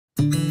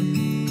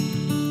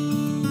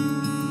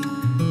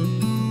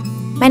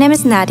My name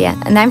is Nadia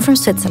and I'm from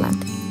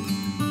Switzerland.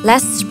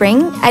 Last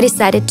spring, I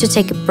decided to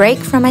take a break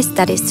from my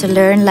studies to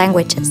learn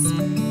languages.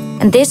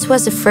 And this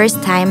was the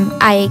first time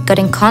I got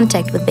in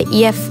contact with the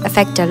EF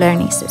Affecta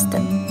learning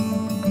system.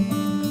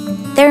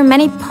 There are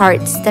many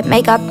parts that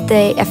make up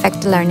the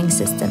Affecta learning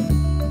system.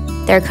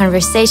 There are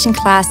conversation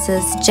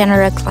classes,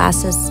 general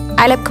classes,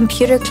 iLab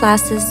computer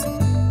classes,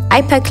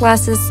 iPad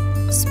classes,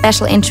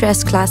 special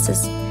interest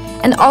classes,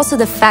 and also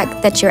the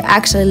fact that you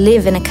actually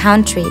live in a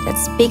country that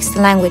speaks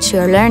the language you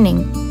are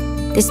learning.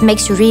 This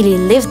makes you really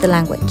live the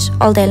language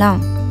all day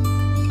long.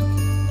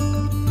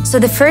 So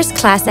the first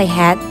class I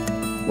had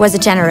was a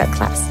general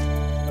class.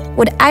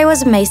 What I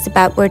was amazed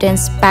about were the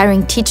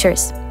inspiring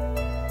teachers.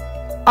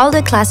 All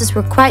the classes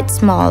were quite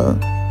small,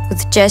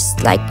 with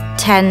just like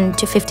 10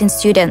 to 15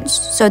 students,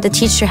 so the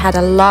teacher had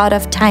a lot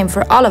of time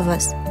for all of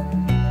us.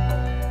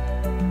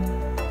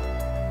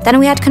 Then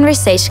we had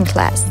conversation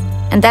class,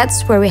 and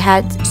that's where we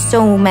had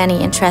so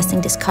many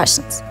interesting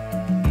discussions.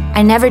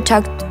 I never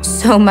talked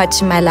so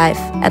much in my life,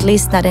 at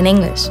least not in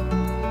English.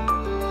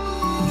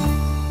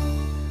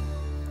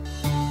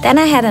 Then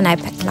I had an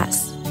iPad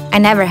class. I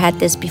never had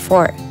this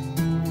before.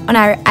 On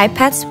our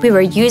iPads, we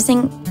were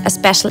using a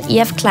special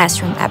EF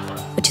Classroom app,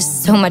 which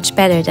is so much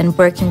better than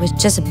working with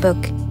just a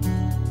book.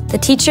 The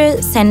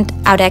teacher sent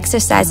out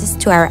exercises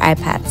to our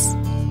iPads.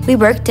 We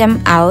worked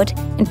them out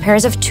in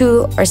pairs of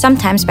 2 or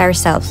sometimes by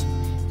ourselves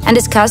and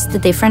discussed the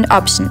different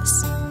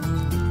options.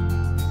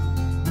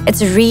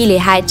 It's a really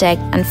high-tech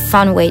and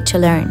fun way to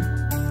learn.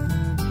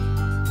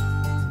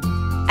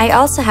 I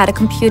also had a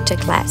computer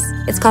class.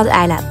 It's called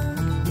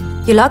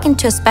iLab. You log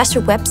into a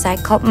special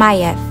website called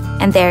MyEF,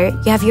 and there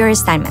you have your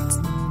assignments.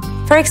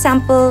 For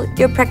example,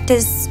 you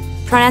practice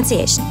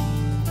pronunciation.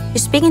 You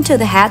speak into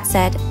the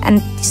headset and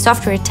the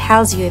software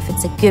tells you if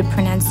it's a good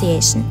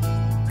pronunciation.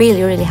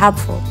 Really, really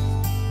helpful.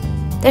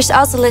 There's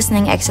also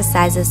listening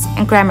exercises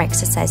and grammar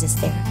exercises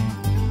there.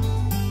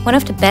 One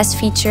of the best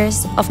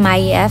features of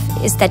MyEF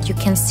is that you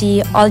can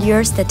see all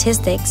your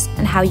statistics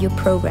and how you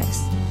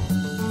progress.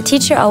 The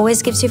teacher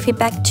always gives you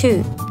feedback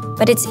too,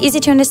 but it's easy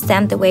to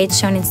understand the way it's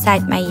shown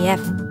inside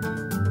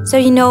MyEF, so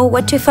you know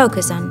what to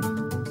focus on.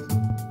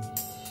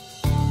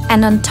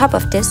 And on top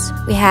of this,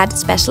 we had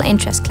special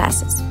interest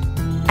classes.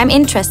 I'm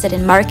interested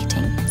in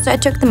marketing, so I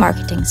took the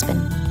marketing spin,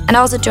 and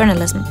also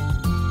journalism.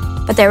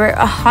 But there were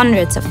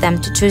hundreds of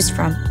them to choose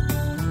from.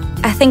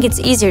 I think it's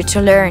easier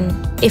to learn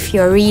if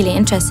you're really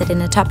interested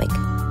in a topic.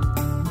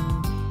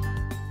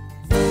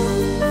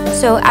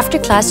 So after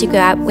class, you go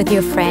out with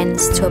your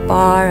friends to a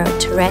bar or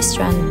to a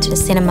restaurant, to the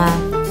cinema.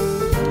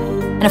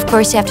 And of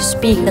course, you have to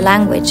speak the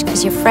language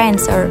because your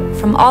friends are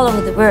from all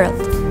over the world.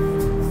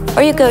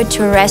 Or you go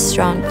to a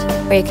restaurant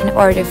where you can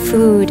order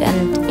food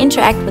and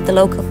interact with the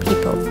local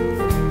people.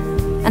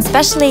 And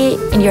especially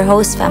in your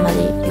host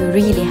family, you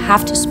really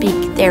have to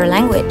speak their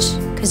language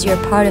because you're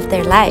part of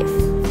their life.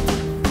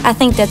 I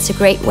think that's a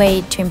great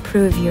way to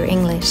improve your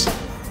English.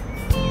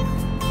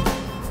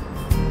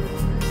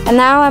 And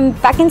now I'm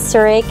back in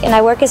Zurich and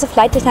I work as a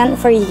flight attendant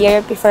for a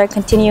year before I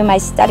continue my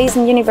studies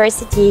in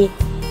university.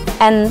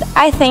 And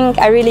I think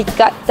I really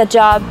got the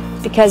job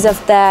because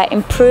of the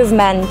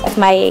improvement of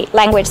my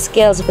language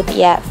skills with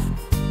EF.